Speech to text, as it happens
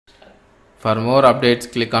For more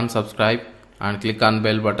updates, click on subscribe and click on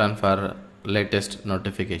bell button for latest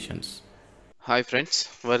notifications. Hi friends,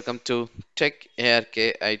 welcome to Tech ARK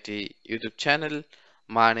IT YouTube channel.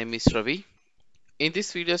 My name is Ravi. In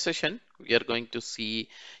this video session, we are going to see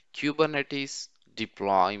Kubernetes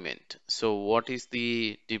deployment. So what is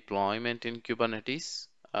the deployment in Kubernetes?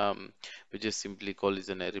 Which is simply called as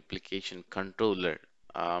a replication controller.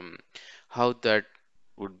 Um, how that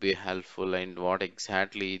would be helpful and what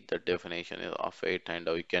exactly the definition is of it and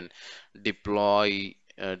how you can do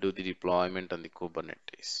the deployment on the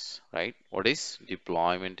Kubernetes, right? What is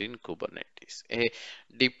deployment in Kubernetes? A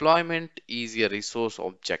deployment is a resource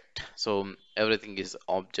object. So everything is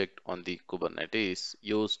object on the Kubernetes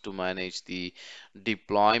used to manage the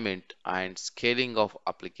deployment and scaling of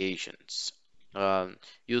applications.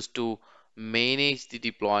 Used to manage the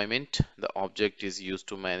deployment. The object is used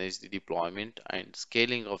to manage the deployment and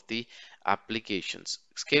scaling of the applications.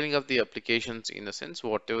 Scaling of the applications in the sense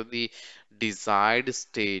whatever the desired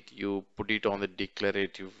state you put it on the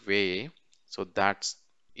declarative way. So that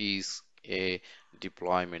is a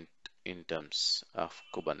deployment in terms of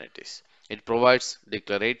Kubernetes. It provides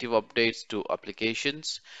declarative updates to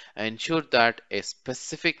applications, ensure that a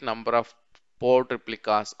specific number of port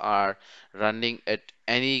replicas are running at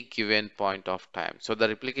any given point of time. So the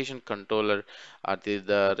replication controller,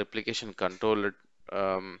 the replication controller,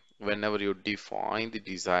 whenever you define the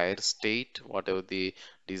desired state, whatever the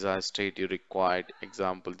desired state you required,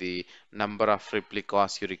 example, the number of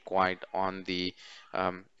replicas you required on the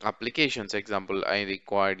applications, example, I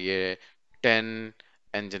required a 10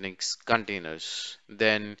 Nginx containers.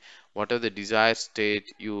 Then whatever the desired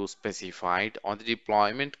state you specified on the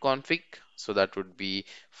deployment config, so that would be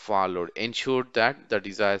followed. Ensure that the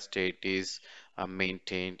desired state is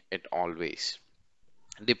maintained at always.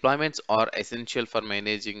 Deployments are essential for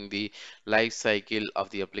managing the life cycle of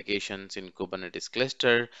the applications in Kubernetes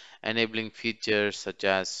cluster, enabling features such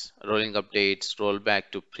as rolling updates, rollback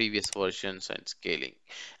to previous versions, and scaling.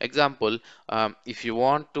 Example, if you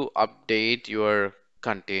want to update your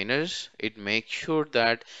containers, it makes sure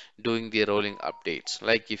that doing the rolling updates.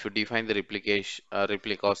 Like if you define the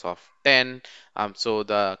replicas of 10, so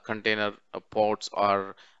the container ports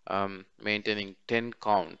are maintaining 10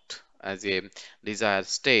 count as a desired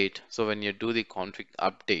state. So when you do the config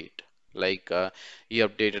update, like you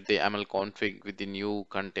updated the ML config with the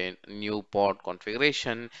new pod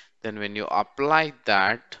configuration, then when you apply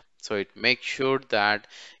that, so it makes sure that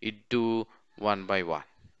it do one by one,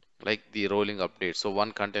 like the rolling update. So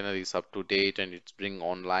one container is up to date and it's bring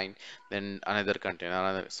online, then another container,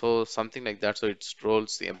 another. So something like that. So it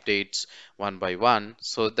rolls the updates one by one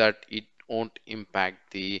so that it won't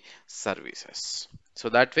impact the services. So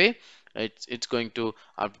that way, it's going to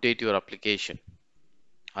update your application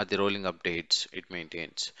are the rolling updates it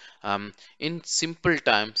maintains. In simple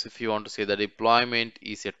terms, if you want to say the deployment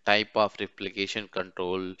is a type of replication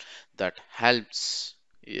control that helps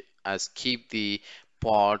us keep the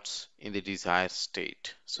pods in the desired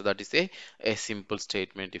state. So that is a simple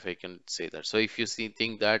statement if I can say that. So if you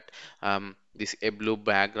think that this a blue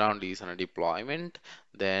background is on a deployment,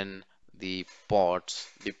 then the pods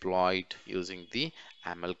deployed using the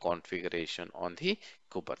ML configuration on the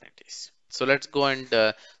Kubernetes. So let's go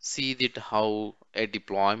and see that how a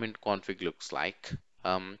deployment config looks like.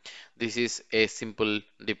 This is a simple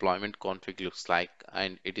deployment config looks like,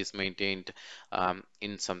 and it is maintained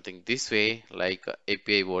in something this way, like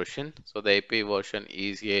API version. So the API version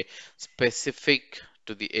is a specific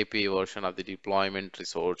to the API version of the deployment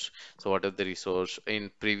resource. So what is the resource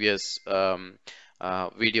in previous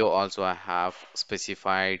video also I have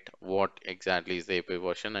specified what exactly is the API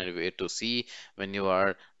version and where to see when you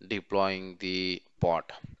are deploying the pod.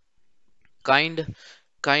 Kind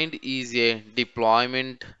kind is a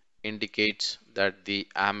deployment indicates that the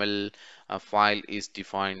AML file is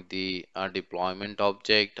defined the deployment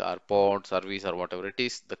object or pod service or whatever it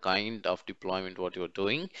is, the kind of deployment what you're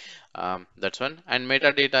doing. That's one. And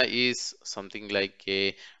metadata is something like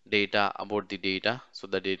a data about the data. So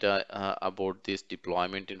the data about this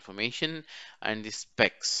deployment information. And the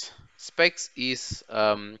specs is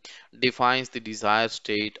defines the desired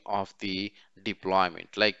state of the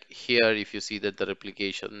deployment. Like here, if you see that the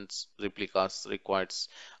replicas required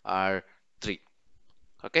are 3.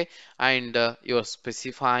 Okay, and you're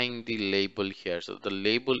specifying the label here. So the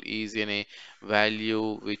label is in a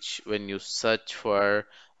value which when you search for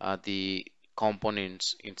the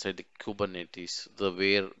components inside the Kubernetes, the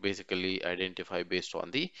where basically identify based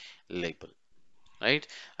on the label, right?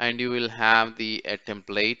 And you will have the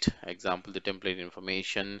template. Example, the template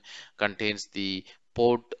information contains the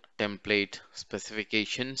port template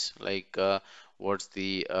specifications, like what's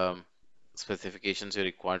the specifications you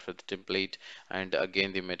required for the template, and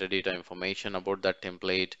again the metadata information about that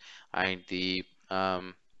template, and the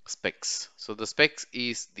specs. So the specs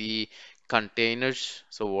is the containers,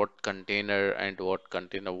 so what container and what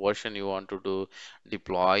container version you want to do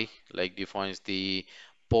deploy, like defines the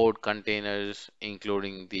port containers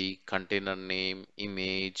including the container name,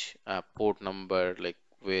 image, port number, like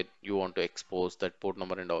where you want to expose that port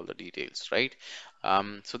number and all the details, right?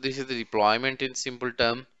 So this is the deployment in simple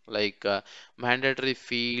term, like mandatory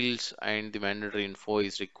fields and the mandatory info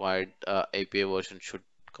is required. API version should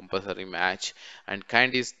compulsory match, and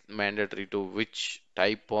kind is mandatory to which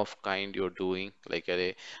type of kind you're doing, like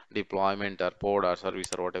a deployment or pod or service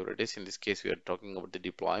or whatever it is. In this case, we are talking about the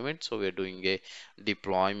deployment, so we are doing a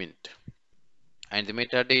deployment. And the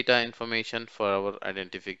metadata information for our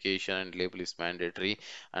identification and label is mandatory,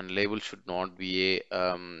 and label should not be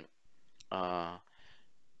a uh,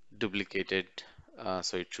 duplicated,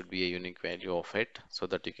 so it should be a unique value of it so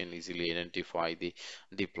that you can easily identify the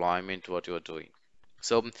deployment what you are doing.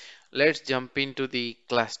 So let's jump into the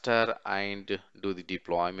cluster and do the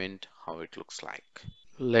deployment, how it looks like.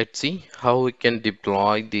 Let's see how we can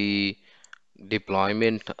deploy the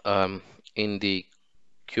deployment in the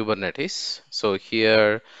Kubernetes. So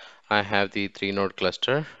here I have the 3 node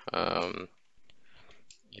cluster.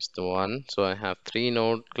 It's the one. So I have 3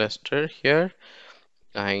 node cluster here,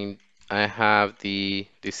 and I have the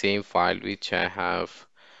same file which I have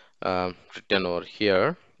written over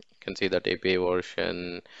here. You can see that API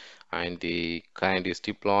version and the kind is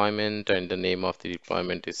deployment and the name of the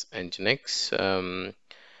deployment is Nginx.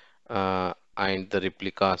 And the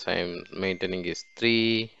replicas I am maintaining is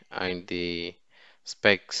 3, and the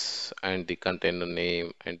specs and the container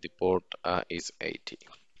name and the port is 80.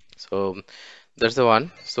 So that's the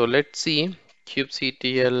one. So let's see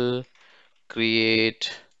kubectl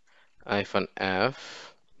create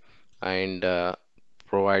 -f and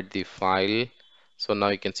provide the file. So now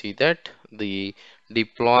you can see that the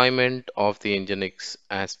deployment of the Nginx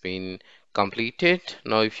has been completed.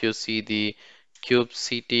 Now if you see the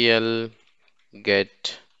kubectl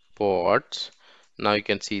get pods, now you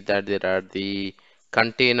can see that there are the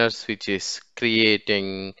containers which is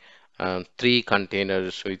creating 3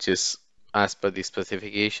 containers which is as per the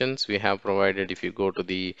specifications we have provided. If you go to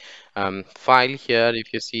the file here,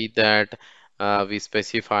 if you see that we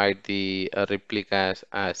specified the replicas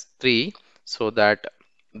as 3, so that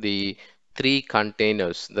the 3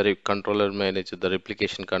 containers, the controller manager, the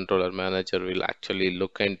replication controller manager will actually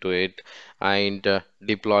look into it and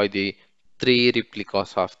deploy the 3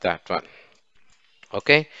 replicas of that one.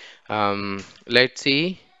 Okay, let's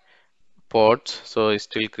see pods. So it's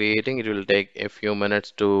still creating. It will take a few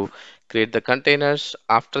minutes to create the containers.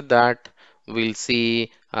 After that, we'll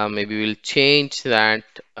see, maybe we'll change that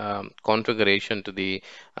configuration to the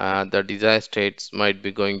desired states might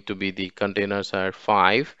be going to be the containers are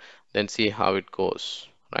 5, then see how it goes,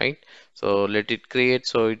 right? So let it create.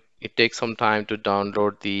 So it takes some time to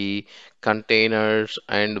download the containers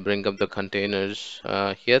and bring up the containers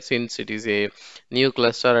here. Since it is a new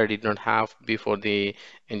cluster, I did not have before the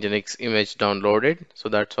Nginx image downloaded, so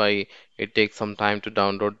that's why it takes some time to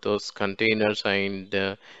download those containers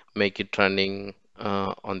and make it running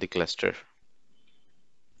on the cluster.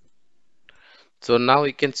 So now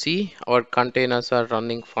you can see our containers are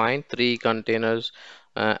running fine. 3 containers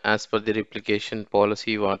as per the replication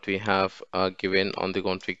policy what we have given on the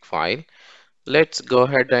config file. Let's go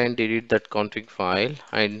ahead and delete that config file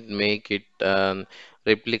and make it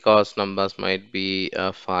replicas numbers might be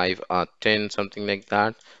 5 or 10, something like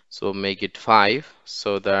that. So make it 5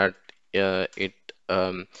 so that it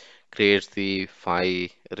creates the 5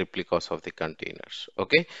 replicas of the containers.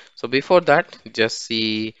 Okay, so before that, just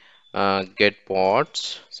see get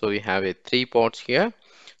pods. So we have a 3 pods here.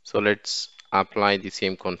 So let's apply the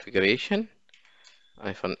same configuration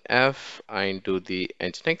 -f and do the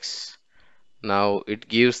nginx. Now it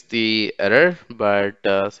gives the error, but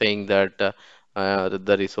saying that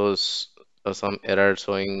the resource some error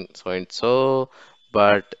showing so and so,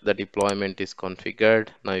 but the deployment is configured.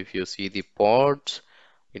 Now if you see the pods,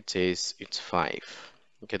 it says it's 5.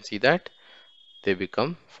 You can see that they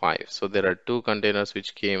become 5. So there are 2 containers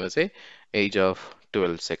which came as a age of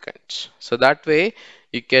 12 seconds. So that way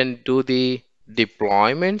you can do the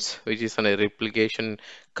deployments, which is on a replication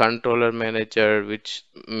controller manager, which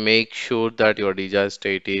makes sure that your desired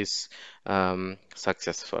state is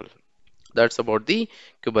successful. That's about the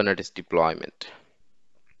Kubernetes deployment.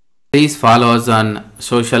 Please follow us on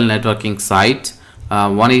social networking sites.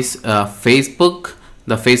 One is Facebook.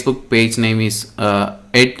 The Facebook page name is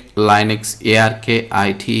 @Linux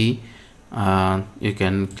ARKIT. You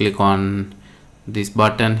can click on this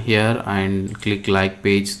button here and click like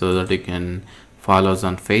page so that you can follow us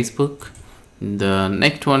on Facebook. The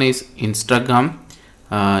next one is Instagram.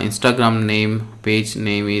 Instagram name, page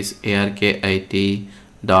name is arkit.co.in.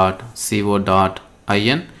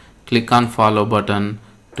 Click on follow button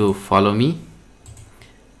to follow me.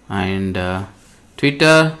 And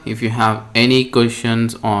Twitter, if you have any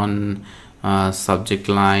questions on subject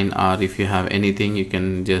line, or if you have anything, you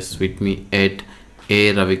can just tweet me at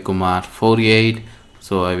ravikumar48,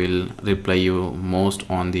 so I will reply you most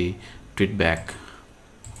on the tweet back.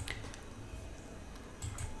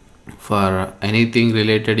 For anything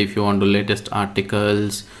related, if you want the latest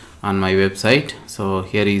articles on my website, so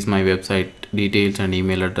here is my website details and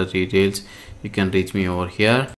email address details. You can reach me over here.